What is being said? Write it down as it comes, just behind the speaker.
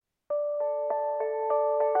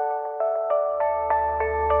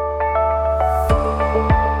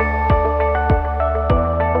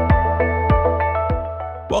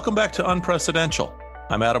Welcome back to Unprecedential.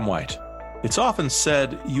 I'm Adam White. It's often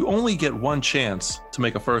said you only get one chance to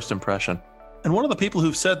make a first impression. And one of the people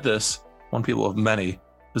who've said this, one people of many,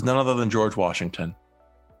 is none other than George Washington.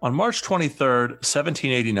 On March 23rd,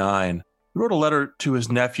 1789, he wrote a letter to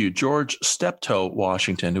his nephew, George Steptoe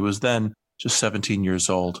Washington, who was then just 17 years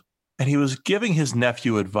old. And he was giving his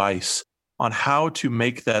nephew advice on how to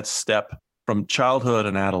make that step from childhood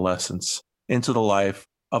and adolescence into the life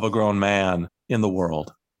of a grown man in the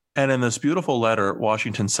world. And in this beautiful letter,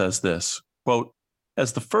 Washington says this, quote,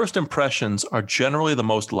 "As the first impressions are generally the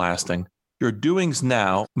most lasting, your doings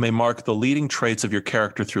now may mark the leading traits of your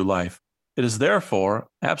character through life. It is therefore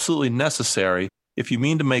absolutely necessary, if you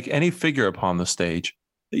mean to make any figure upon the stage,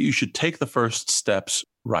 that you should take the first steps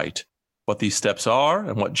right. What these steps are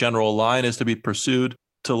and what general line is to be pursued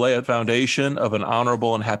to lay a foundation of an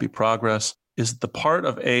honorable and happy progress is the part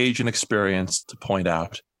of age and experience to point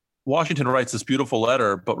out." Washington writes this beautiful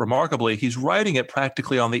letter, but remarkably, he's writing it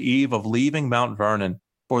practically on the eve of leaving Mount Vernon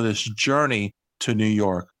for this journey to New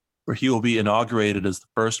York, where he will be inaugurated as the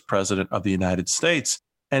first president of the United States.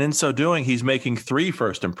 And in so doing, he's making three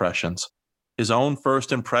first impressions. His own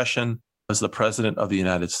first impression as the president of the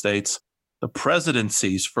United States, the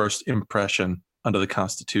presidency's first impression under the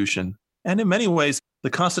Constitution, and in many ways,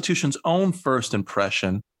 the Constitution's own first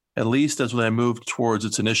impression, at least as they moved towards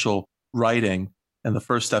its initial writing and the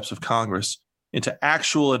first steps of Congress, into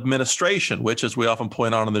actual administration, which, as we often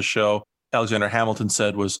point out on this show, Alexander Hamilton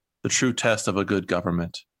said was the true test of a good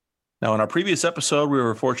government. Now, in our previous episode, we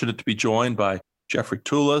were fortunate to be joined by Jeffrey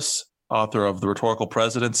Toulis, author of The Rhetorical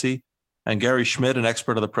Presidency, and Gary Schmidt, an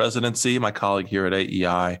expert of the presidency, my colleague here at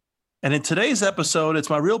AEI. And in today's episode,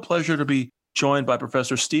 it's my real pleasure to be joined by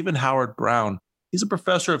Professor Stephen Howard Brown. He's a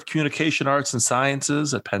professor of communication arts and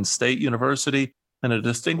sciences at Penn State University and a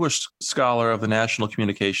distinguished scholar of the National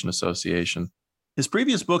Communication Association. His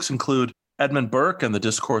previous books include Edmund Burke and the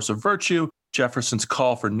Discourse of Virtue, Jefferson's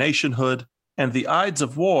Call for Nationhood, and The Ides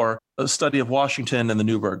of War, a study of Washington and the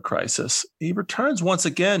Newburgh Crisis. He returns once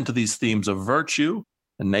again to these themes of virtue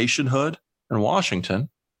and nationhood and Washington.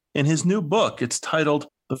 In his new book, it's titled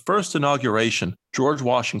The First Inauguration, George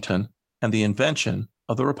Washington and the Invention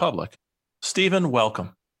of the Republic. Stephen,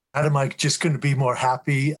 welcome. Adam, I just couldn't be more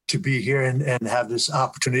happy to be here and have this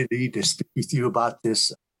opportunity to speak with you about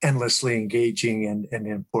this endlessly engaging and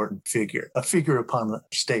important figure, a figure upon the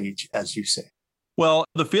stage, as you say. Well,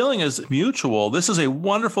 the feeling is mutual. This is a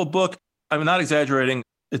wonderful book. I'm not exaggerating.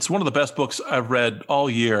 It's one of the best books I've read all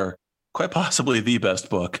year, quite possibly the best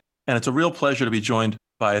book. And it's a real pleasure to be joined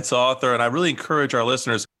by its author. And I really encourage our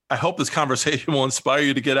listeners, I hope this conversation will inspire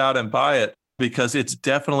you to get out and buy it, because it's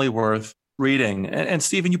definitely worth reading. And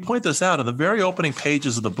Stephen, you point this out in the very opening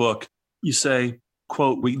pages of the book. You say,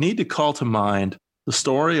 quote, "We need to call to mind the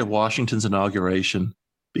story of Washington's inauguration,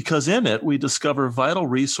 because in it we discover vital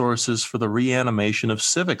resources for the reanimation of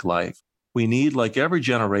civic life. We need, like every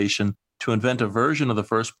generation, to invent a version of the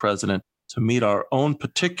first president to meet our own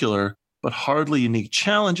particular but hardly unique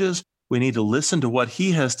challenges. We need to listen to what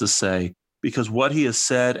he has to say, because what he has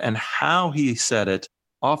said and how he said it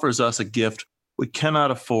offers us a gift we cannot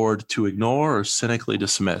afford to ignore or cynically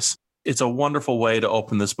dismiss." It's a wonderful way to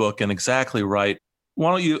open this book, and exactly right. Why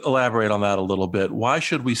don't you elaborate on that a little bit? Why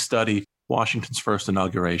should we study Washington's first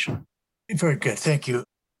inauguration? Very good. Thank you.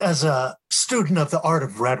 As a student of the art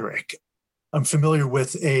of rhetoric, I'm familiar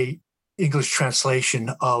with a English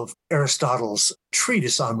translation of Aristotle's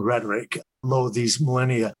treatise on rhetoric, lo, these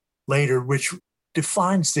millennia later, which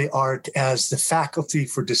defines the art as the faculty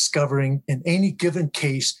for discovering in any given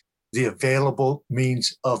case the available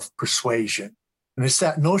means of persuasion. And it's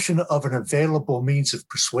that notion of an available means of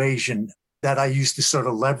persuasion that I use to sort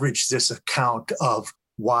of leverage this account of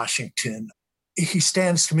Washington. He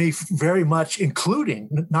stands to me very much,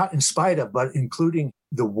 including, not in spite of, but including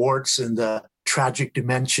the warts and the tragic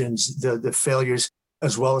dimensions, the failures,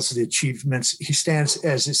 as well as the achievements. He stands,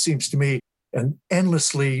 as it seems to me, an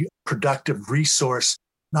endlessly productive resource,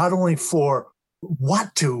 not only for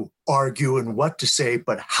what to argue and what to say,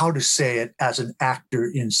 but how to say it as an actor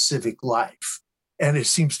in civic life. And it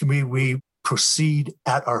seems to me we proceed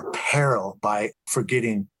at our peril by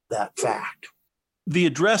forgetting that fact. The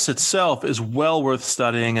address itself is well worth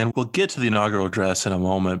studying, and we'll get to the inaugural address in a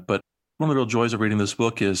moment. But one of the real joys of reading this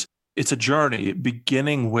book is it's a journey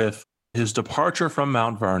beginning with his departure from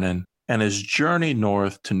Mount Vernon and his journey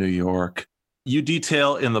north to New York. You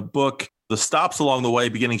detail in the book the stops along the way,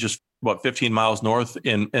 beginning just 15 miles north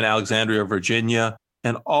in Alexandria, Virginia,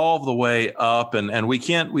 and all the way up. And we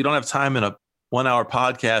don't have time in a 1-hour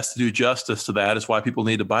podcast to do justice to that. It's why people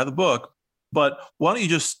need to buy the book. But why don't you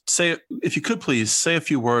just say, if you could please, say a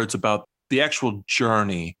few words about the actual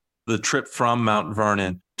journey, the trip from Mount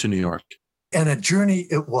Vernon to New York. And a journey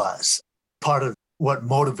it was. Part of what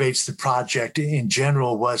motivates the project in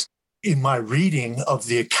general was in my reading of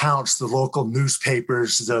the accounts, the local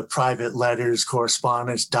newspapers, the private letters,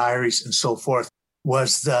 correspondence, diaries, and so forth,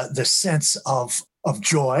 was the sense of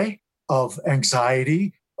joy, of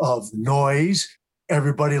anxiety, of noise.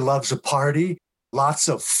 Everybody loves a party. Lots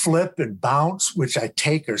of flip and bounce, which I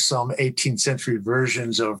take are some 18th century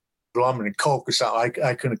versions of rum and coke or something.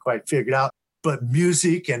 I couldn't quite figure it out. But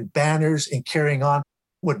music and banners and carrying on.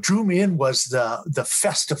 What drew me in was the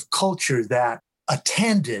festive culture that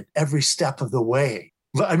attended every step of the way.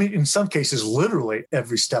 I mean, in some cases, literally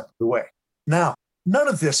every step of the way. Now, none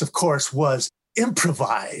of this, of course, was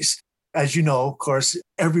improvised. As you know, of course,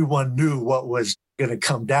 everyone knew what was going to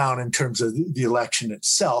come down in terms of the election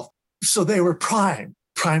itself. So they were primed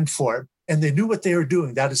for it, and they knew what they were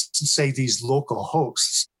doing. That is to say, these local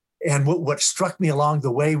hosts. And what struck me along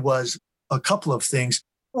the way was a couple of things.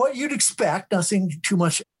 What you'd expect, nothing too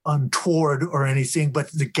much untoward or anything,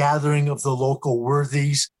 but the gathering of the local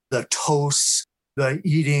worthies, the toasts, the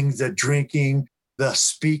eating, the drinking, the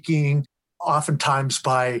speaking, oftentimes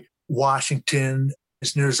by Washington,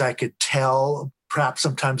 as near as I could tell. Perhaps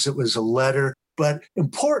sometimes it was a letter. But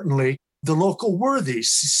importantly, the local worthies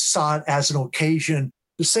saw it as an occasion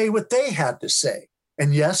to say what they had to say.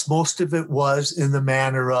 And yes, most of it was in the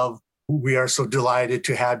manner of, we are so delighted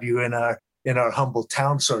to have you in our humble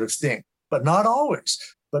town sort of thing. But not always,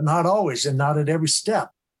 and not at every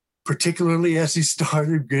step, particularly as he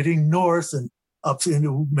started getting north and up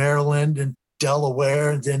into Maryland and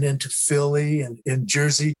Delaware and then into Philly and in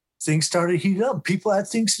Jersey. Things started heating up. People had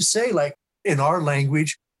things to say, like in our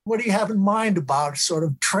language, what do you have in mind about sort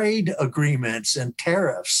of trade agreements and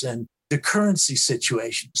tariffs and the currency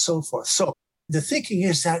situation and so forth? So the thinking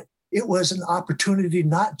is that it was an opportunity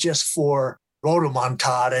not just for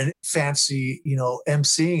rodomontade and fancy,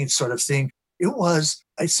 emceeing sort of thing.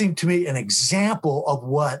 It seemed to me, an example of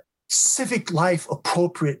what civic life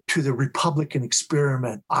appropriate to the Republican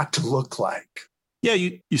experiment ought to look like. Yeah,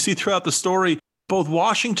 you see throughout the story, both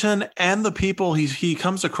Washington and the people he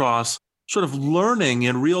comes across sort of learning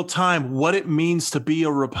in real time what it means to be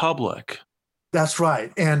a republic. That's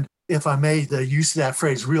right. And if I may, the use of that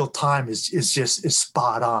phrase real time is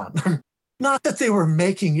spot on. Not that they were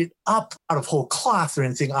making it up out of whole cloth or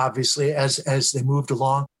anything, obviously, as they moved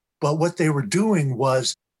along, but what they were doing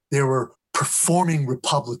was they were performing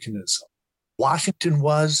republicanism. Washington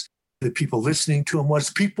was, the people listening to him was,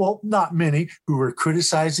 people, not many, who were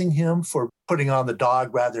criticizing him for putting on the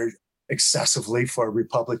dog rather excessively for a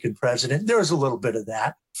Republican president. There was a little bit of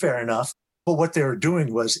that, fair enough. But what they were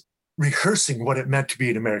doing was rehearsing what it meant to be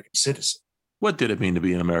an American citizen. What did it mean to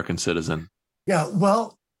be an American citizen? Yeah,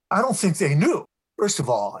 well, I don't think they knew, first of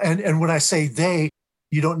all. And when I say they,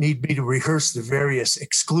 you don't need me to rehearse the various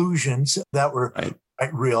exclusions that were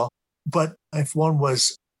quite real. But if one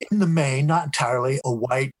was in the main, not entirely a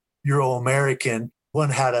white Euro-American, one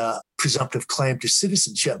had a presumptive claim to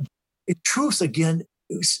citizenship. In truth, again,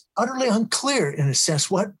 it was utterly unclear, in a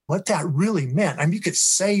sense, what that really meant. I mean, you could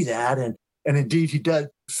say that, and indeed he did,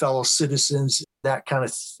 fellow citizens, that kind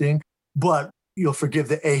of thing. But you'll forgive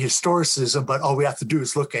the ahistoricism, but all we have to do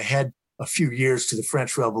is look ahead a few years to the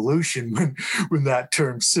French Revolution when that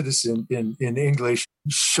term citizen in English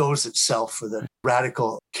shows itself for the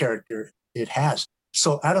radical character it has.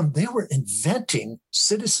 So, Adam, they were inventing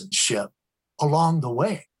citizenship along the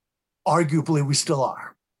way. Arguably, we still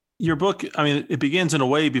are. Your book, I mean, it begins in a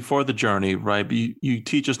way before the journey, right? But you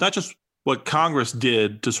teach us not just what Congress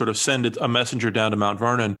did to sort of send a messenger down to Mount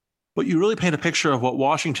Vernon, but you really paint a picture of what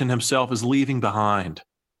Washington himself is leaving behind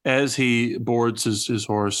as he boards his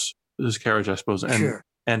horse, his carriage, I suppose,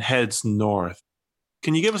 and heads north.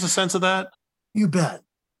 Can you give us a sense of that? You bet.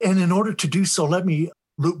 And in order to do so, let me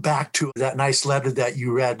loop back to that nice letter that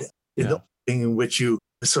you read in the opening, in which you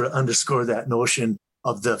sort of underscore that notion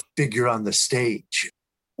of the figure on the stage.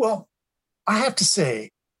 Well, I have to say,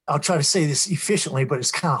 I'll try to say this efficiently, but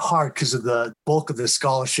it's kind of hard because of the bulk of the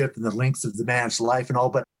scholarship and the length of the man's life and all.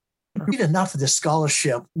 But read enough of the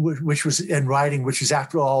scholarship, which was in writing, which is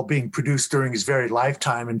after all being produced during his very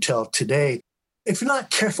lifetime until today. If you're not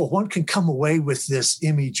careful, one can come away with this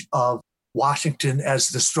image of Washington as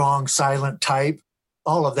the strong, silent type,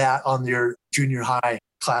 all of that on your junior high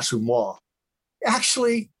classroom wall.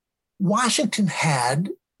 Actually, Washington had,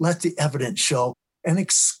 let the evidence show, an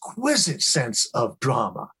exquisite sense of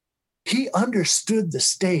drama. He understood the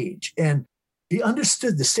stage, and he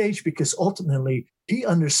understood the stage because ultimately he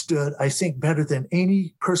understood, I think, better than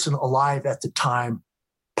any person alive at the time,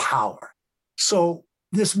 power. So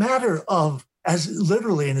this matter of as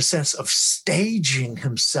literally in a sense of staging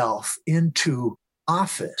himself into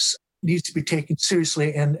office, needs to be taken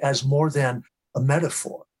seriously and as more than a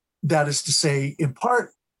metaphor. That is to say, in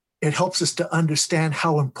part, it helps us to understand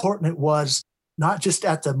how important it was, not just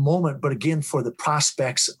at the moment, but again, for the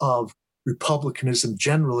prospects of republicanism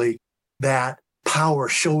generally, that power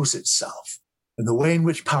shows itself. And the way in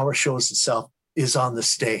which power shows itself is on the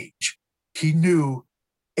stage. He knew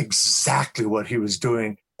exactly what he was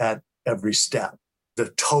doing at every step. The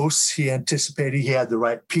toasts he anticipated, he had the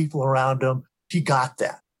right people around him. He got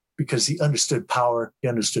that because he understood power, he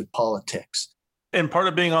understood politics. And part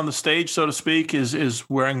of being on the stage, so to speak, is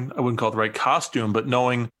wearing, I wouldn't call it the right costume, but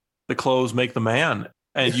knowing the clothes make the man.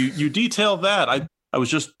 And you detail that. I was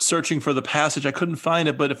just searching for the passage. I couldn't find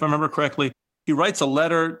it, but if I remember correctly, he writes a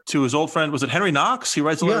letter to his old friend. Was it Henry Knox? He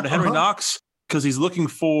writes a letter to Henry Knox because he's looking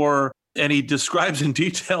for, and he describes in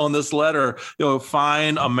detail in this letter,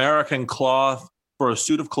 fine American cloth for a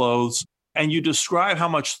suit of clothes. And you describe how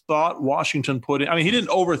much thought Washington put in. I mean, he didn't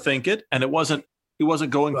overthink it, and he wasn't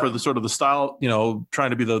going for the sort of the style,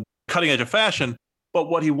 trying to be the cutting edge of fashion. But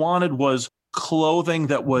what he wanted was clothing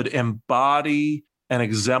that would embody and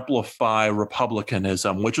exemplify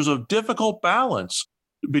republicanism, which was a difficult balance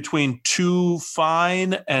between too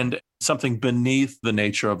fine and something beneath the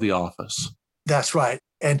nature of the office. That's right.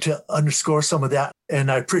 And to underscore some of that,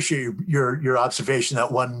 and I appreciate your observation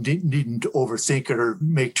that one needn't overthink it or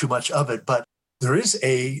make too much of it, but there is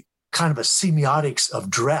a kind of a semiotics of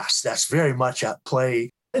dress that's very much at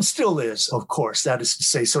play and still is, of course. That is to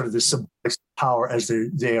say, sort of the symbolic power as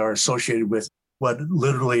they are associated with what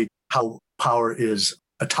literally how power is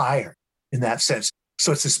attire in that sense.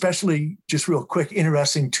 So it's especially, just real quick,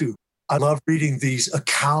 interesting too. I love reading these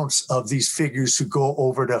accounts of these figures who go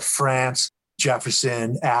over to France,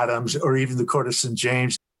 Jefferson, Adams, or even the court of St.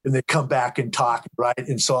 James, and they come back and talk, right,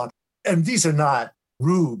 and so on. And these are not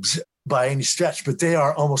rubes by any stretch, but they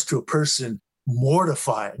are almost to a person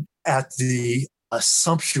mortified at the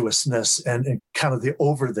sumptuousness and kind of the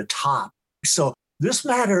over the top. So this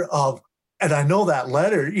matter of, and I know that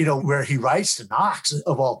letter, where he writes to Knox,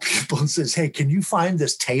 of all people, and says, hey, can you find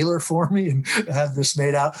this tailor for me and have this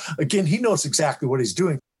made out? Again, he knows exactly what he's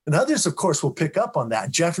doing. And others, of course, will pick up on that.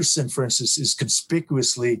 Jefferson, for instance, is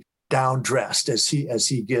conspicuously down-dressed as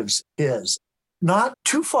he gives his. Not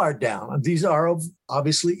too far down. These are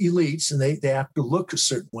obviously elites, and they have to look a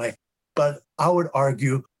certain way. But I would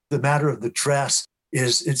argue the matter of the dress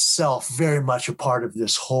is itself very much a part of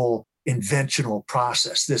this whole inventional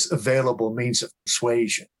process, this available means of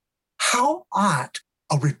persuasion. How ought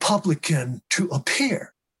a Republican to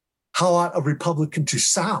appear? How ought a Republican to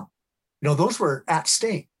sound? Those were at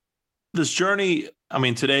stake. This journey, I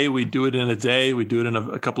mean, today we do it in a day. We do it in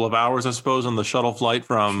a couple of hours, I suppose, on the shuttle flight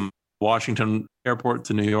from Washington Airport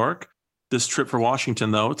to New York. This trip for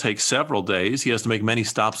Washington, though, takes several days. He has to make many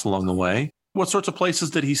stops along the way. What sorts of places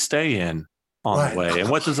did he stay in on the way? And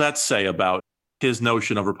what does that say about his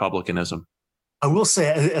notion of republicanism? I will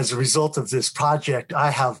say, as a result of this project, I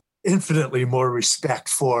have infinitely more respect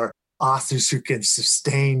for authors who can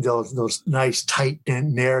sustain those nice, tight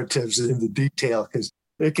narratives in the detail, because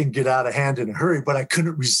it can get out of hand in a hurry. But I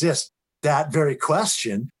couldn't resist that very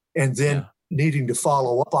question and then needing to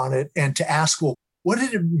follow up on it and to ask, well, what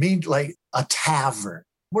did it mean, like a tavern?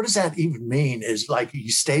 What does that even mean? Is like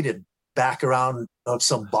you stayed in back around of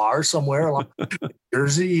some bar somewhere along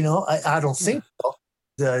Jersey? I don't think so.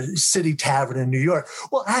 The City Tavern in New York.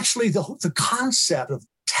 Well, actually, the concept of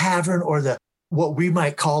tavern, or what we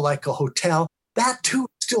might call like a hotel, that too is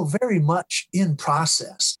still very much in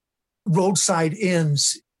process. Roadside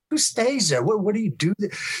inns, who stays there? What do you do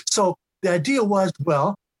there? So the idea was,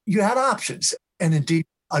 well, you had options. And indeed,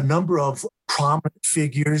 a number of prominent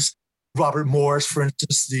figures, Robert Morris, for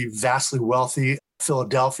instance, the vastly wealthy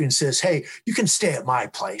Philadelphian, says, hey, you can stay at my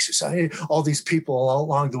place. All these people all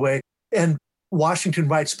along the way. And Washington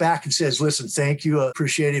writes back and says, listen, thank you, I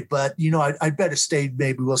appreciate it, but, I'd better stay,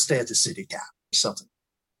 maybe we'll stay at the City Tavern or something.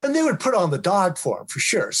 And they would put on the dog for him, for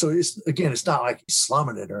sure. So, it's not like he's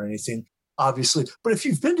slumming it or anything, obviously. But if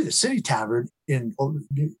you've been to the City Tavern in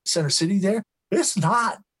Center City there, it's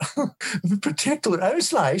not particular.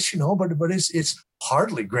 It's nice, but it's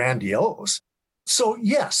hardly grandiose. So,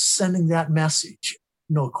 yes, sending that message,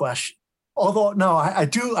 no question. Although, no, I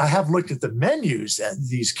have looked at the menus that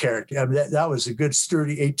these characters, I mean, that was a good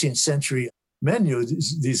sturdy 18th century menu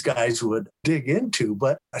these guys would dig into,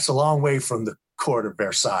 but it's a long way from the court of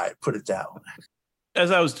Versailles, put it that way. As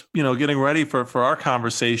I was, getting ready for our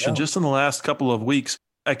conversation, just in the last couple of weeks,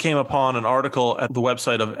 I came upon an article at the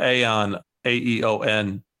website of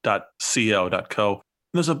aeon.co.co.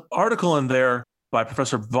 There's an article in there by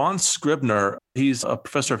Professor Von Scribner. He's a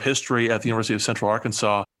professor of history at the University of Central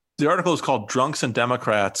Arkansas. The article is called Drunks and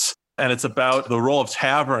Democrats, and it's about the role of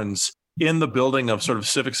taverns in the building of sort of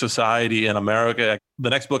civic society in America. The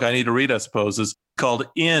next book I need to read, I suppose, is called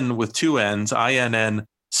In with two N's, INN,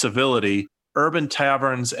 Civility, Urban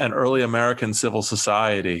Taverns and Early American Civil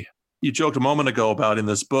Society. You joked a moment ago about in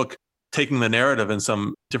this book taking the narrative in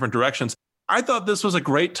some different directions. I thought this was a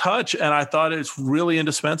great touch, and I thought it's really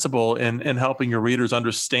indispensable in helping your readers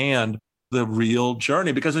understand the real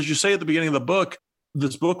journey. Because as you say at the beginning of the book,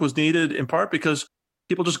 this book was needed in part because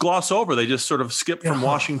people just gloss over. They just sort of skip from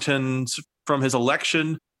Washington, from his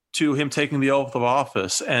election to him taking the oath of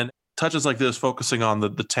office. And touches like this, focusing on the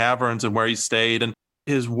taverns and where he stayed and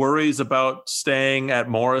his worries about staying at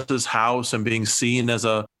Morris's house and being seen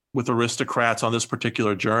with aristocrats on this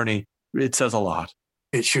particular journey, it says a lot.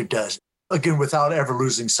 It sure does. Again, without ever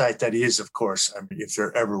losing sight that he is, of course, I mean, if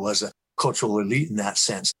there ever was a cultural elite in that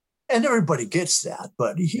sense. And everybody gets that,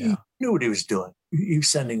 but he knew what he was doing. He was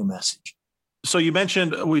sending a message. So you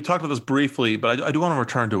mentioned, we talked about this briefly, but I do want to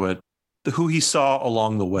return to it, who he saw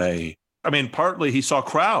along the way. I mean, partly he saw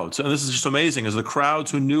crowds, and this is just amazing, is the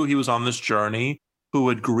crowds who knew he was on this journey, who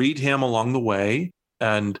would greet him along the way.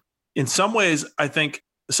 And in some ways, I think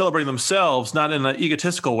celebrating themselves, not in an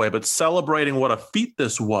egotistical way, but celebrating what a feat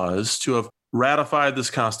this was to have ratified this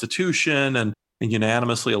Constitution and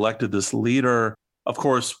unanimously elected this leader. Of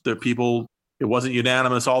course, there are people, it wasn't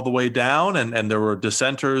unanimous all the way down, and there were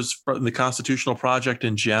dissenters from the constitutional project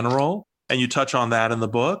in general. And you touch on that in the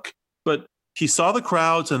book. But he saw the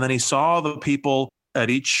crowds, and then he saw the people at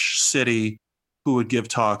each city who would give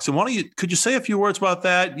talks. And could you say a few words about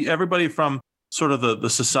that? Everybody from sort of the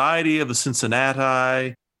Society of the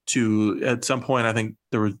Cincinnati to, at some point, I think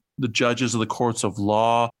there were the judges of the courts of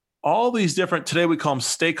law, all these different, today we call them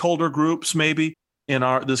stakeholder groups, maybe, in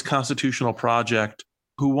this constitutional project,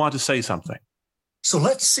 who want to say something. So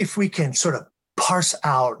let's see if we can sort of parse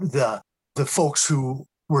out the folks who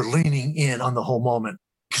were leaning in on the whole moment.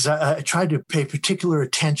 Because I tried to pay particular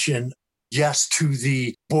attention, yes, to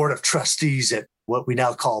the board of trustees at what we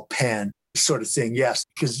now call Penn sort of thing. Yes,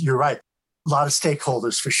 because you're right. A lot of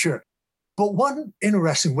stakeholders for sure. But one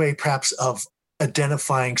interesting way perhaps of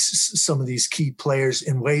identifying some of these key players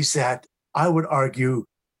in ways that I would argue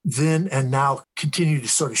then and now continue to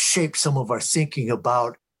sort of shape some of our thinking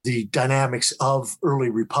about the dynamics of early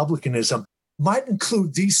republicanism might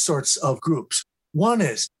include these sorts of groups. One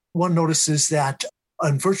notices that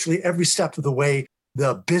on virtually every step of the way,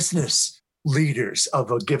 the business leaders of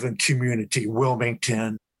a given community,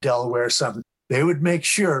 Wilmington, Delaware, something, they would make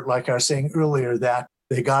sure, like I was saying earlier, that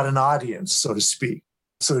they got an audience, so to speak.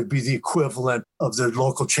 So it'd be the equivalent of the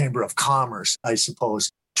local chamber of commerce, I suppose,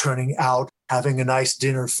 turning out, having a nice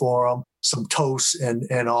dinner for them, some toasts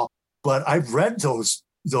and all. But I've read those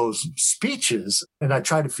speeches, and I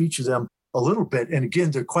try to feature them a little bit. And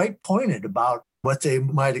again, they're quite pointed about what they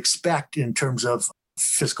might expect in terms of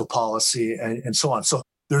fiscal policy and so on. So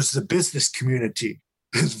there's the business community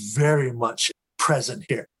is very much present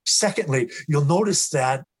here. Secondly, you'll notice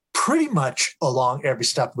that pretty much along every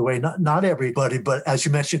step of the way, not everybody, but as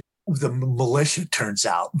you mentioned, the militia turns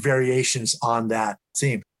out, variations on that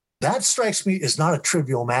theme. That strikes me as not a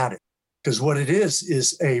trivial matter, because what it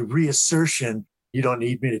is a reassertion. You don't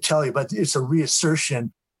need me to tell you, but it's a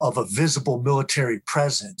reassertion of a visible military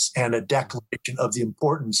presence and a declaration of the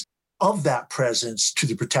importance of that presence to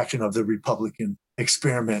the protection of the Republican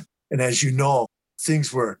experiment. And as you know,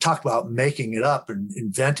 things were talked about making it up and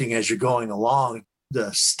inventing as you're going along.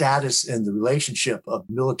 The status and the relationship of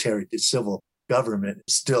military to civil government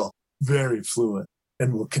is still very fluid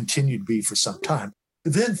and will continue to be for some time.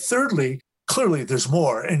 But then thirdly, clearly there's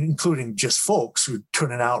more, and including just folks who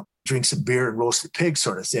turning out, drink some beer and roast a pig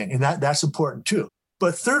sort of thing. And that's important too.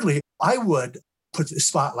 But thirdly, I would put the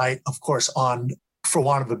spotlight, of course, on, for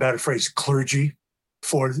want of a better phrase, clergy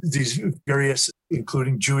for these various,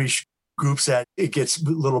 including Jewish groups that it gets a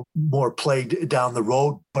little more played down the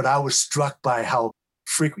road. But I was struck by how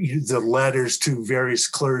frequent the letters to various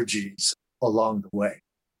clergies along the way.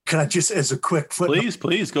 Can I just, as a quick footnote?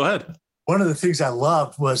 Please, go ahead. One of the things I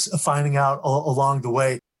loved was finding out along the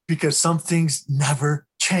way, because some things never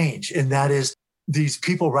change. And that is these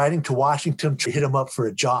people writing to Washington to hit them up for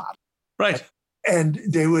a job. Right. And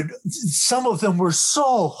some of them were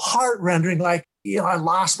so heart-rendering, like, I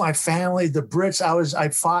lost my family, the Brits, I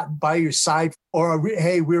fought by your side, or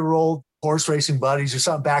hey, we were old horse racing buddies or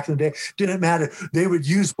something back in the day. Didn't matter. They would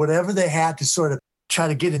use whatever they had to sort of try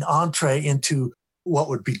to get an entree into what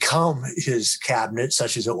would become his cabinet,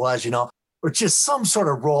 such as it was, or just some sort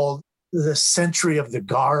of role, the century of the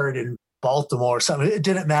guard and Baltimore or something. It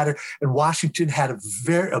didn't matter. And Washington had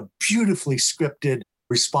a beautifully scripted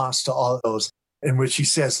response to all of those, in which he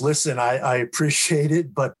says, listen, I appreciate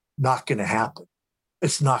it, but not going to happen.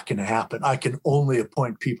 It's not going to happen. I can only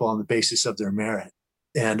appoint people on the basis of their merit.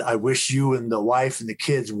 And I wish you and the wife and the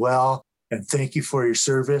kids well, and thank you for your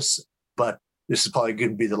service. But this is probably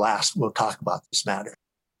going to be the last we'll talk about this matter.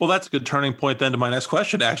 Well, that's a good turning point then to my next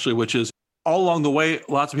question, actually, which is all along the way,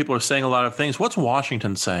 lots of people are saying a lot of things. What's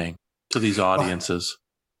Washington saying to these audiences?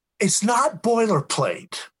 It's not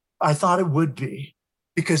boilerplate. I thought it would be,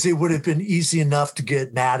 because it would have been easy enough to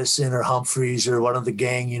get Madison or Humphreys or one of the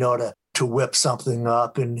gang, to whip something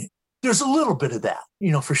up. And there's a little bit of that,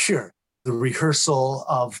 for sure. The rehearsal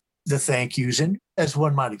of the thank yous, and as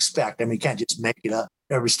one might expect, you can't just make it up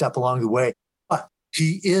every step along the way. But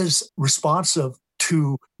he is responsive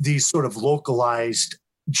to these sort of localized,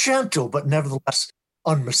 gentle, but nevertheless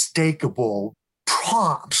unmistakable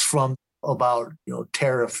prompts from about,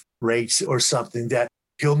 tariff rates or something, that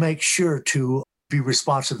he'll make sure to be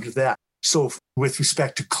responsive to that. So with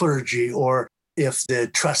respect to clergy, or if the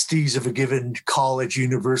trustees of a given college,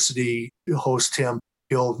 university host him,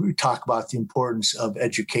 he'll talk about the importance of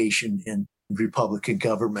education in Republican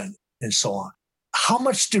government and so on. How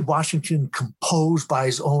much did Washington compose by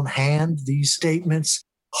his own hand these statements?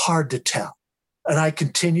 Hard to tell. And I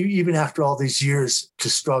continue, even after all these years, to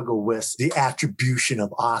struggle with the attribution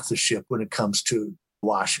of authorship when it comes to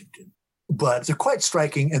Washington. But they're quite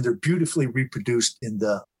striking, and they're beautifully reproduced in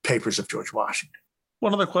the papers of George Washington.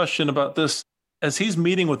 One other question about this. As he's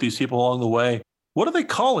meeting with these people along the way, what do they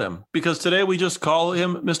call him? Because today we just call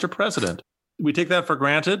him Mr. President. We take that for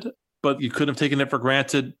granted, but you couldn't have taken it for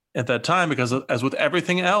granted at that time, because as with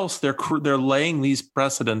everything else, they're laying these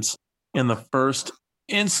precedents in the first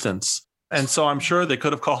instance. And so I'm sure they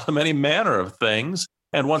could have called him any manner of things.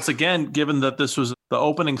 And once again, given that this was the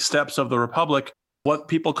opening steps of the Republic, what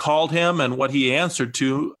people called him and what he answered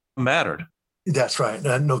to mattered. That's right.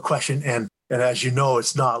 No question. And as you know,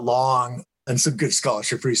 it's not long. And some good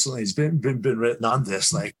scholarship recently has been written on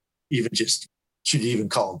this, like should you even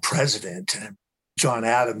call him president? And John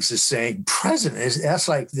Adams is saying president. That's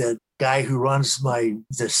like the guy who runs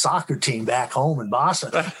the soccer team back home in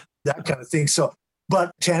Boston, that kind of thing. So,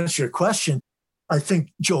 but to answer your question, I think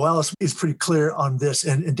Joe Ellis is pretty clear on this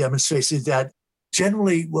and demonstrates that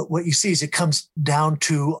generally what you see is it comes down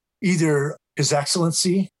to either His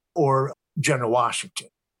Excellency or General Washington.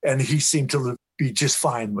 And he seemed to be just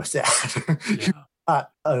fine with that. Yeah.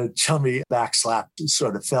 Not a chummy backslap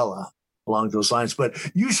sort of fella along those lines. But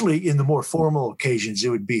usually in the more formal occasions, it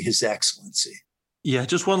would be His Excellency. Yeah,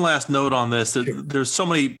 just one last note on this. Sure. There's so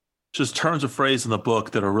many just turns of phrase in the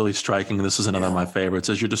book that are really striking. And this is another of my favorites.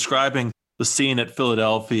 As you're describing the scene at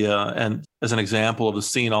Philadelphia, and as an example of the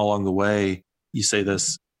scene all along the way, you say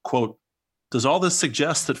this, quote, "Does all this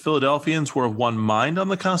suggest that Philadelphians were of one mind on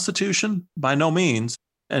the Constitution? By no means,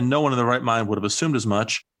 and no one in the right mind would have assumed as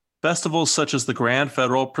much. Festivals such as the Grand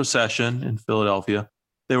Federal Procession in Philadelphia,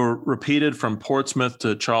 they were repeated from Portsmouth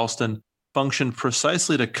to Charleston, functioned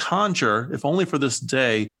precisely to conjure, if only for this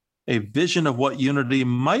day, a vision of what unity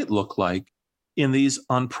might look like in these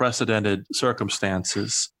unprecedented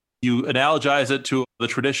circumstances." You analogize it to the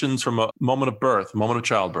traditions from a moment of birth, a moment of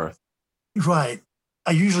childbirth. Right.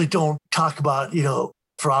 I usually don't talk about,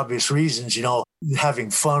 for obvious reasons,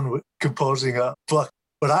 having fun with composing a book.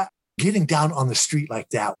 But getting down on the street like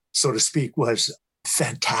that, so to speak, was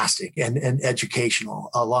fantastic and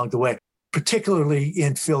educational along the way, particularly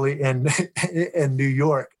in Philly and New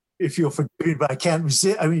York. If you'll forgive me, but I can't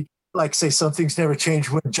resist. Like say, some things never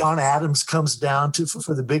change. When John Adams comes down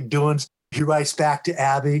for the big doings, he writes back to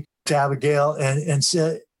Abigail, and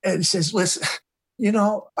says, "Listen,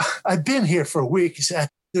 I've been here for a week." He said,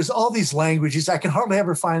 "There's all these languages. I can hardly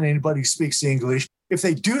ever find anybody who speaks English. If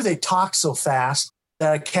they do, they talk so fast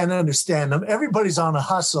that I can't understand them. Everybody's on a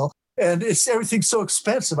hustle, and everything's so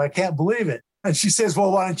expensive. I can't believe it." And she says,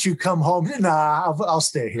 "Well, why don't you come home?" "Nah, I'll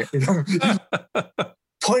stay here."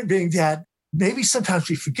 Point being that maybe sometimes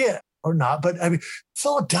we forget or not, but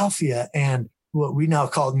Philadelphia and what we now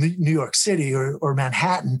call New York City or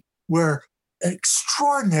Manhattan were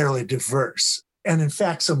extraordinarily diverse. And in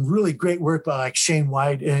fact, some really great work by like Shane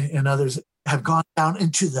White and others have gone down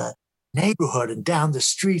into the neighborhood and down the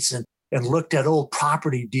streets and looked at old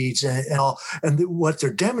property deeds and all. And what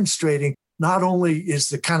they're demonstrating not only is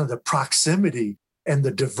the kind of the proximity and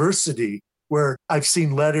the diversity, where I've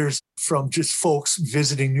seen letters from just folks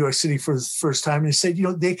visiting New York City for the first time, and they said,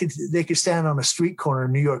 they could stand on a street corner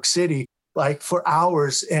in New York City like for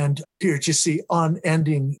hours and here just see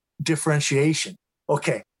unending differentiation.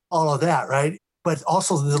 Okay, all of that, right? But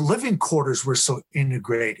also the living quarters were so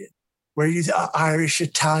integrated. where you Irish,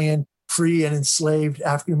 Italian, free and enslaved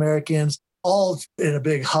African Americans, all in a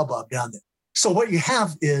big hubbub down there. So what you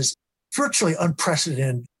have is virtually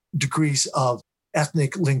unprecedented degrees of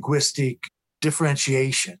ethnic linguistic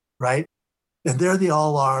differentiation, right? And there they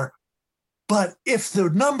all are. But if the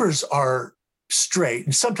numbers are straight,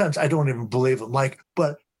 and sometimes I don't even believe them,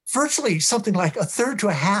 but virtually something like a third to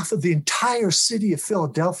a half of the entire city of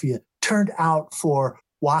Philadelphia turned out for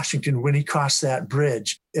Washington when he crossed that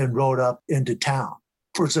bridge and rode up into town.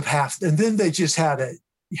 Upwards of half. And then they just had a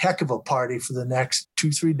heck of a party for the next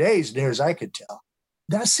 2-3 days, near as I could tell.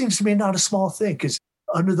 That seems to me not a small thing, because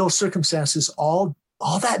under those circumstances, all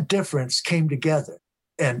that difference came together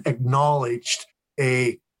and acknowledged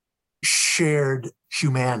a shared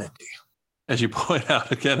humanity. As you point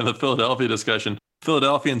out again in the Philadelphia discussion,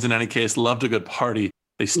 Philadelphians in any case loved a good party.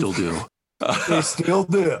 They still do. They still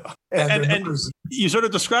do. And you sort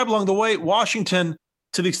of described along the way, Washington,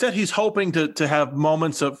 to the extent he's hoping to have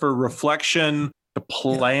moments for reflection, to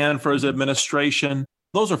plan for his administration,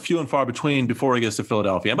 those are few and far between before he gets to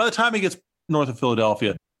Philadelphia. And by the time he gets north of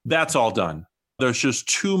Philadelphia, that's all done. There's just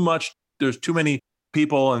too much. There's too many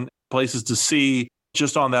people and places to see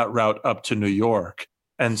just on that route up to New York.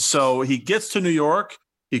 And so he gets to New York,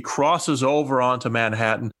 he crosses over onto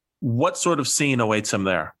Manhattan. What sort of scene awaits him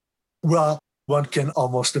there? Well, one can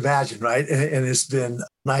almost imagine, right? And it's been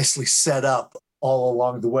nicely set up all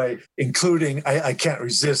along the way, including, I can't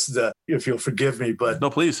resist if you'll forgive me, but no,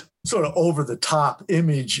 please, sort of over the top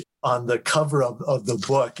image on the cover of the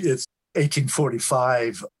book. It's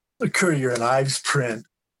 1845, the Currier and Ives print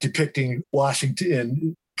depicting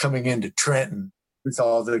Washington coming into Trenton with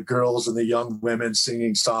all the girls and the young women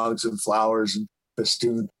singing songs and flowers and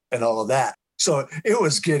festoon and all of that. So it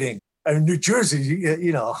was getting, New Jersey,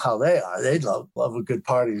 you know how they are. They love a good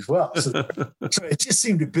party as well. So it just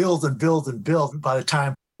seemed to build and build and build. By the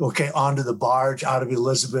time, onto the barge out of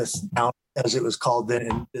Elizabeth, down, as it was called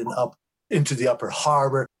then, and up into the upper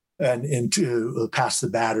harbor and into past the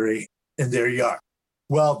Battery. And there you are.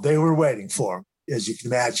 Well, they were waiting for him, as you can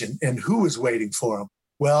imagine. And who was waiting for him?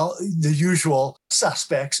 Well, the usual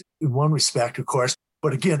suspects in one respect, of course,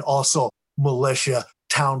 but again, also militia,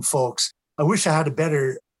 town folks. I wish I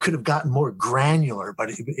could have gotten more granular, but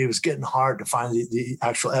it was getting hard to find the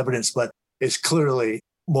actual evidence. But it's clearly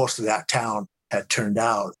most of that town had turned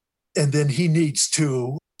out. And then he needs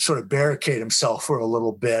to sort of barricade himself for a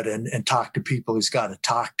little bit and talk to people he's got to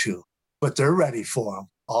talk to. But they're ready for him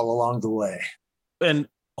all along the way. And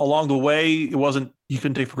along the way, you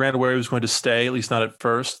couldn't take for granted where he was going to stay, at least not at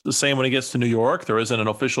first. The same when he gets to New York, there isn't an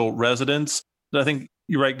official residence. I think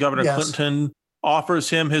you're right. Governor Clinton offers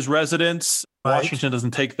him his residence. Right. Washington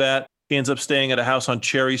doesn't take that. He ends up staying at a house on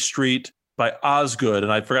Cherry Street by Osgood.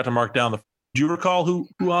 And I forgot to mark down do you recall who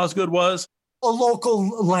Osgood was? A local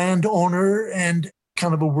landowner and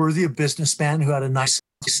kind of a worthy businessman who had a nice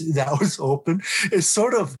that was open. It's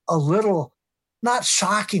sort of a little, not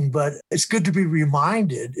shocking, but it's good to be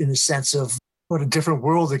reminded in a sense of what a different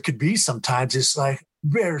world it could be sometimes. It's like,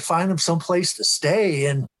 better find them someplace to stay.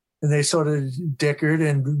 And they sort of dickered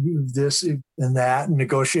and this and that and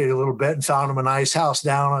negotiated a little bit and found him a nice house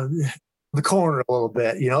down on the corner a little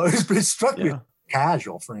bit. You know, it struck me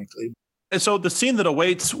casual, frankly. And so the scene that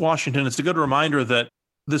awaits Washington, it's a good reminder that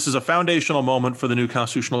this is a foundational moment for the new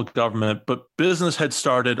constitutional government, but business had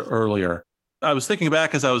started earlier. I was thinking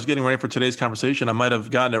back as I was getting ready for today's conversation, I might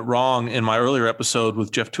have gotten it wrong in my earlier episode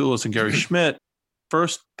with Jeff Toulis and Gary Schmidt.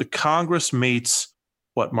 First, the Congress meets,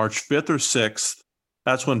 March 5th or 6th.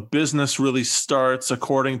 That's when business really starts,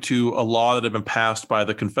 according to a law that had been passed by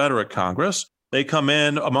the Confederate Congress. They come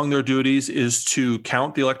in, among their duties is to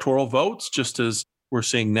count the electoral votes, just as we're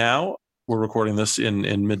seeing now. We're recording this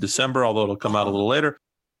in mid-December, although it'll come out a little later.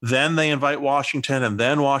 Then they invite Washington, and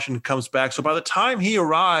then Washington comes back. So by the time he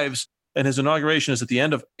arrives, and his inauguration is at the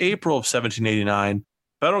end of April of 1789,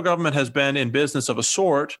 federal government has been in business of a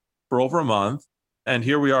sort for over a month. And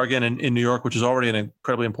here we are again in New York, which is already an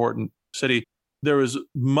incredibly important city. There is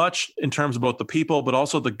much in terms of both the people, but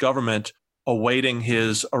also the government awaiting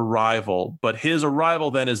his arrival. But his arrival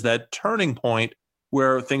then is that turning point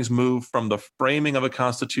where things move from the framing of a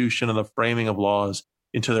constitution and the framing of laws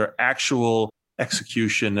into their actual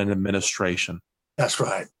execution and administration. That's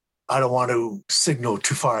right. I don't want to signal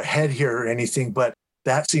too far ahead here or anything, but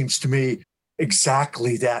that seems to me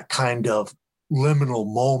exactly that kind of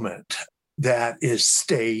liminal moment that is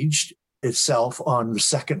staged itself on the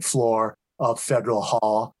second floor of Federal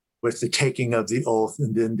Hall with the taking of the oath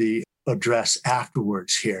and then the address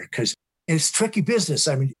afterwards here, because it's tricky business.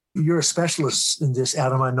 I mean, you're a specialist in this,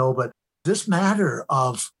 Adam, I know, but this matter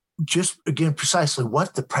of just, again, precisely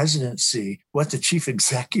what the presidency, what the chief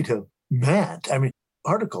executive meant. I mean,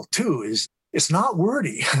 Article 2 it's not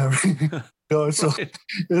wordy. I mean,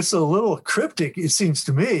 it's a little cryptic, it seems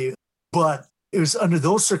to me, but it was under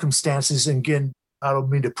those circumstances. And again, I don't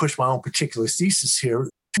mean to push my own particular thesis here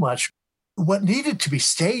too much. What needed to be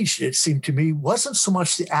staged, it seemed to me, wasn't so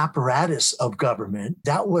much the apparatus of government.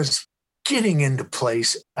 That was getting into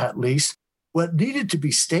place, at least. What needed to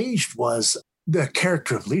be staged was the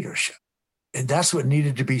character of leadership. And that's what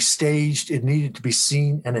needed to be staged. It needed to be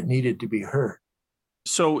seen, and it needed to be heard.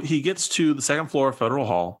 So he gets to the second floor of Federal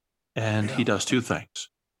Hall, and he does two things.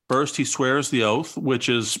 First, he swears the oath, which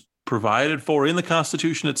is provided for in the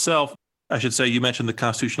Constitution itself. I should say, you mentioned the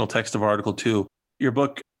constitutional text of Article 2. Your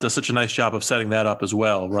book does such a nice job of setting that up as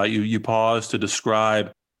well, right? You pause to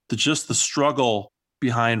describe just the struggle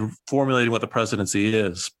behind formulating what the presidency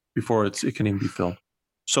is before it can even be filmed.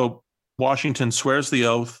 So Washington swears the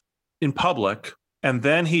oath in public, and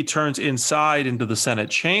then he turns inside into the Senate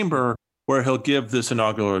chamber where he'll give this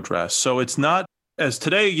inaugural address. So it's not as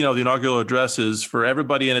today, the inaugural address is for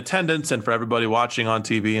everybody in attendance and for everybody watching on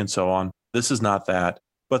TV and so on. This is not that.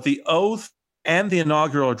 But the oath and the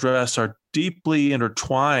inaugural address are deeply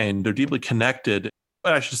intertwined. They're deeply connected.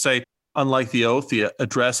 I should say, unlike the oath, the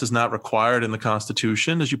address is not required in the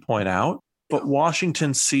Constitution, as you point out. But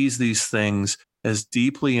Washington sees these things as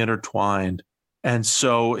deeply intertwined. And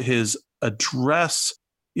so his address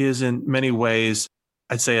is in many ways,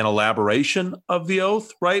 I'd say, an elaboration of the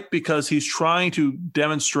oath, right? Because he's trying to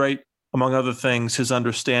demonstrate, among other things, his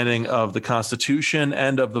understanding of the Constitution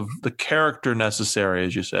and of the character necessary,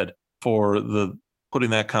 as you said, for putting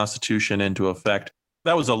that Constitution into effect.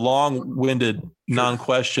 That was a long-winded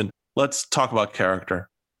non-question. Let's talk about character.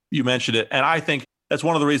 You mentioned it. And I think that's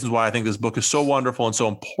one of the reasons why I think this book is so wonderful and so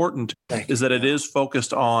important, is that it is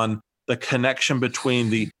focused on the connection between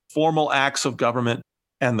the formal acts of government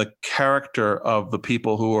and the character of the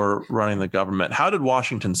people who are running the government. How did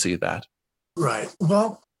Washington see that? Right.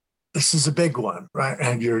 Well, this is a big one, right?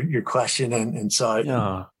 And your question. And so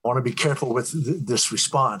I want to be careful with this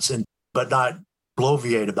response, but not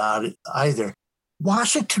bloviate about it either.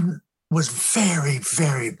 Washington was very,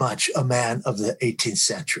 very much a man of the 18th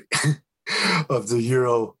century, of the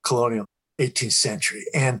Euro-colonial 18th century.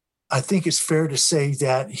 And I think it's fair to say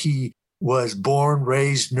that he was born,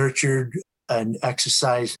 raised, nurtured, and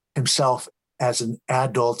exercised himself as an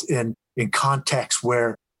adult in context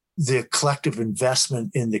where the collective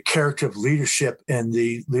investment in the character of leadership and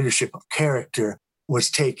the leadership of character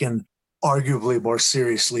was taken arguably more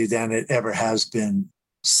seriously than it ever has been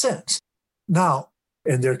since. Now,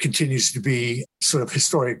 and there continues to be sort of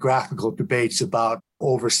historiographical debates about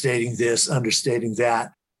overstating this, understating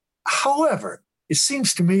that. However, it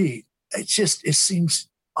seems to me, it seems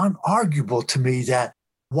unarguable to me that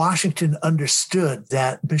Washington understood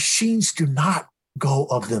that machines do not go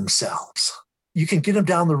of themselves. You can get them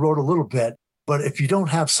down the road a little bit, but if you don't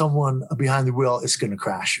have someone behind the wheel, it's going to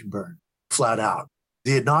crash and burn flat out.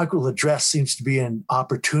 The inaugural address seems to be an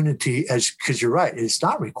opportunity, because you're right, it's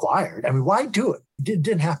not required. I mean, why do it? He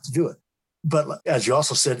didn't have to do it. But as you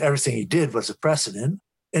also said, everything he did was a precedent.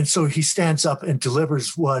 And so he stands up and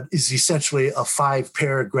delivers what is essentially a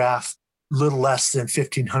 5-paragraph, little less than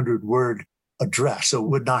 1,500 word address. So it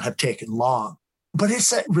would not have taken long. But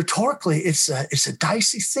rhetorically, it's a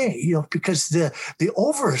dicey thing, because the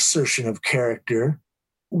over assertion of character,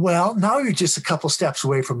 well, now you're just a couple steps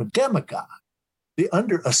away from a demagogue. The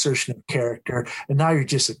under assertion of character, and now you're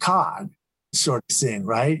just a cog sort of thing,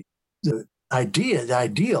 right? The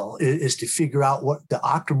ideal is to figure out what the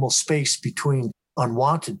optimal space between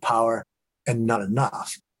unwanted power and not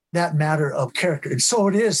enough, that matter of character. And so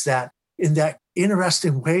it is that in that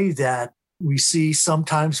interesting way that we see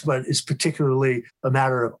sometimes, but is particularly a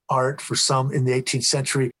matter of art for some in the 18th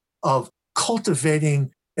century, of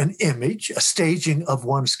cultivating an image, a staging of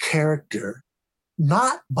one's character,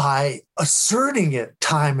 not by asserting it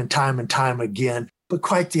time and time and time again, but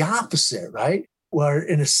quite the opposite, right? Where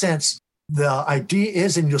in a sense, the idea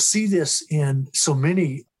is, and you'll see this in so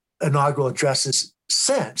many inaugural addresses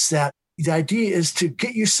since, that the idea is to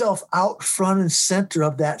get yourself out front and center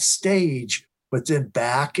of that stage, but then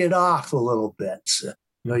back it off a little bit. So,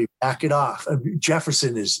 you back it off. I mean,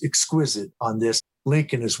 Jefferson is exquisite on this,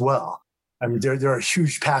 Lincoln as well. I mean, there are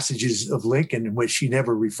huge passages of Lincoln in which he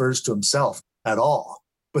never refers to himself at all.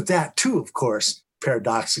 But that too, of course,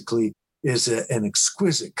 paradoxically, is an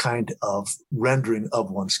exquisite kind of rendering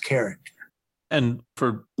of one's character. And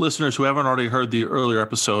for listeners who haven't already heard the earlier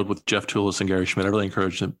episode with Jeff Toulis and Gary Schmidt, I really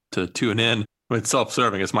encourage them to tune in. It's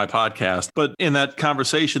self-serving. It's my podcast. But in that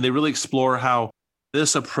conversation, they really explore how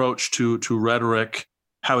this approach to rhetoric,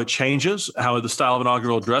 how it changes, how the style of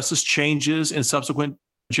inaugural addresses changes in subsequent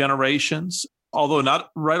generations, although not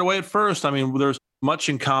right away at first. I mean, there's much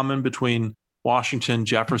in common between Washington,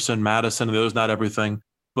 Jefferson, Madison, and those, not everything,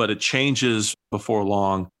 but it changes before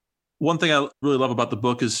long. One thing I really love about the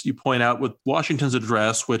book is you point out with Washington's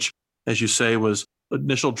address, which, as you say, was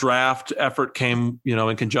initial draft effort came,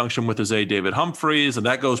 in conjunction with his aide, David Humphreys, and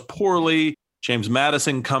that goes poorly. James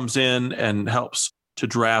Madison comes in and helps to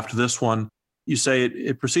draft this one. You say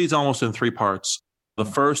it proceeds almost in three parts. The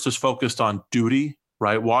first is focused on duty,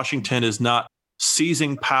 right? Washington is not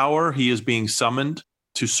seizing power. He is being summoned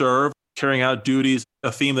to serve, carrying out duties,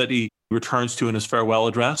 a theme that he returns to in his farewell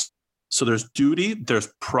address. So there's duty,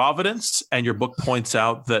 there's providence, and your book points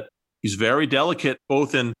out that he's very delicate,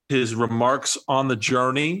 both in his remarks on the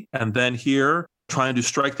journey and then here, trying to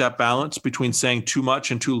strike that balance between saying too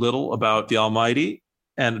much and too little about the Almighty.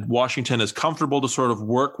 And Washington is comfortable to sort of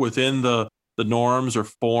work within the norms or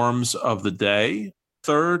forms of the day.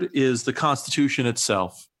 Third is the Constitution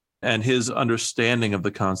itself and his understanding of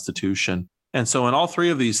the Constitution. And so in all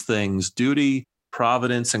three of these things, duty,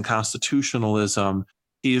 providence, and constitutionalism,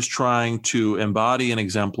 he is trying to embody and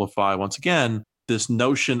exemplify, once again, this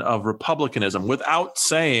notion of republicanism without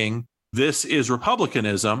saying this is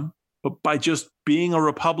republicanism, but by just being a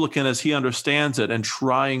Republican as he understands it and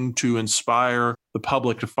trying to inspire the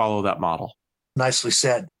public to follow that model. Nicely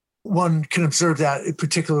said. One can observe that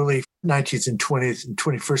particularly 19th and 20th and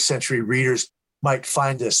 21st century readers might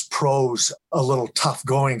find this prose a little tough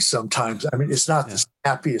going sometimes. I mean, it's not the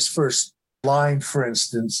happiest first line, for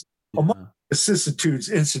instance, among vicissitudes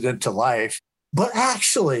incident to life, but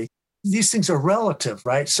actually these things are relative,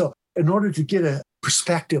 right? So in order to get a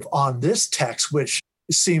perspective on this text, which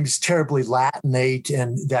seems terribly Latinate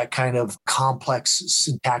and that kind of complex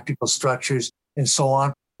syntactical structures and so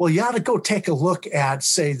on, well, you ought to go take a look at,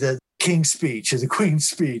 say, the King's Speech or the Queen's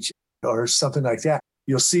Speech or something like that.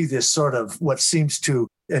 You'll see this sort of what seems to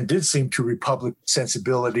and did seem to Republican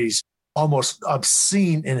sensibilities almost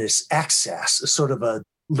obscene in its excess, a sort of a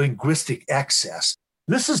linguistic excess.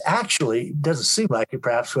 This is actually, doesn't seem like it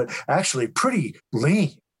perhaps, but actually pretty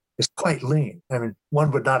lean. It's quite lean. I mean,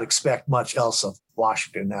 one would not expect much else of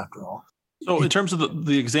Washington after all. So in terms of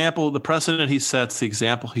the example, the precedent he sets, the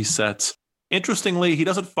example he sets, interestingly, he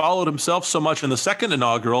doesn't follow it himself so much in the second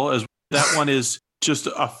inaugural, as that one is just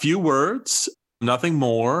a few words, nothing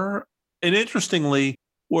more. And interestingly,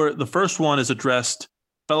 where the first one is addressed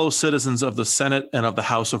fellow citizens of the Senate and of the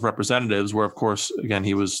House of Representatives, where, of course, again,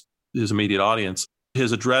 he was his immediate audience.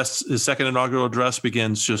 His address, his second inaugural address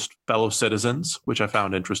begins just fellow citizens, which I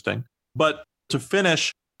found interesting. But to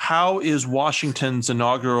finish, how is Washington's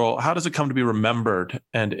inaugural, how does it come to be remembered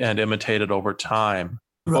and imitated over time?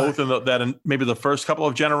 Right. Both in that and maybe the first couple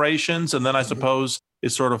of generations, and then I suppose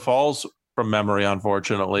it sort of falls from memory,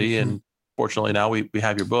 unfortunately. Mm-hmm. And fortunately now we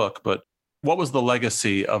have your book. But what was the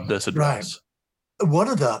legacy of this address? Right. One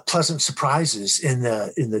of the pleasant surprises in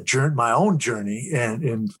the journey, my own journey and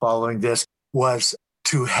in following this, was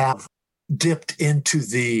to have dipped into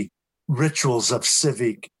the rituals of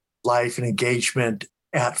civic life and engagement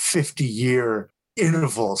at 50-year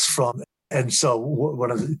intervals from. And so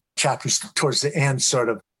one of the chapters towards the end sort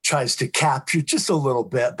of tries to capture just a little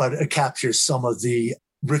bit, but it captures some of the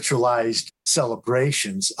ritualized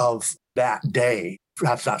celebrations of that day,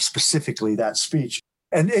 perhaps not specifically that speech.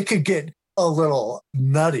 And it could get a little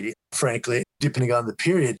nutty, frankly, depending on the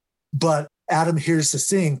period. But Adam, here's the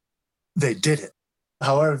thing. They did it.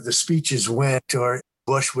 However the speeches went, or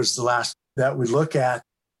Bush was the last that we look at,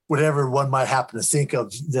 whatever one might happen to think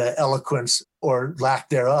of the eloquence or lack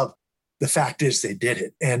thereof, the fact is they did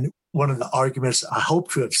it. And one of the arguments I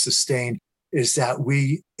hope to have sustained is that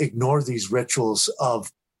we ignore these rituals of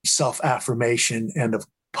self-affirmation and of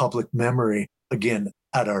public memory, again,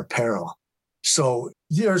 at our peril. So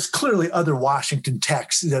there's clearly other Washington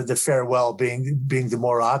texts, the farewell being the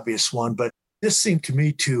more obvious one, but this seemed to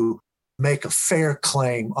me to make a fair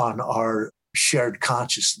claim on our shared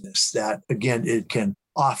consciousness that, again, it can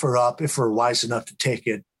offer up, if we're wise enough to take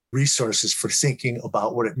it, resources for thinking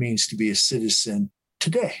about what it means to be a citizen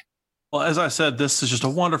today. Well, as I said, this is just a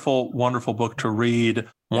wonderful, wonderful book to read,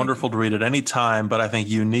 wonderful to read at any time, but I think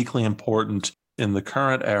uniquely important in the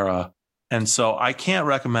current era. And so I can't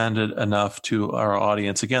recommend it enough to our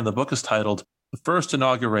audience. Again, the book is titled The First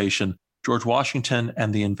Inauguration, George Washington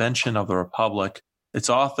and the Invention of the Republic. Its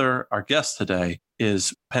author, our guest today,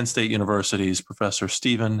 is Penn State University's Professor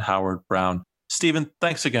Stephen Howard Brown. Stephen,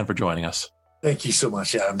 thanks again for joining us. Thank you so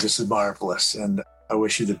much, Adam. This is marvelous, and I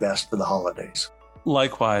wish you the best for the holidays.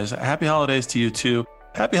 Likewise. Happy holidays to you too.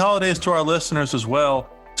 Happy holidays to our listeners as well.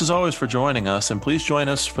 Thanks as always for joining us, and please join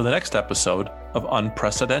us for the next episode of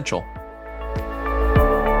Unprecedential.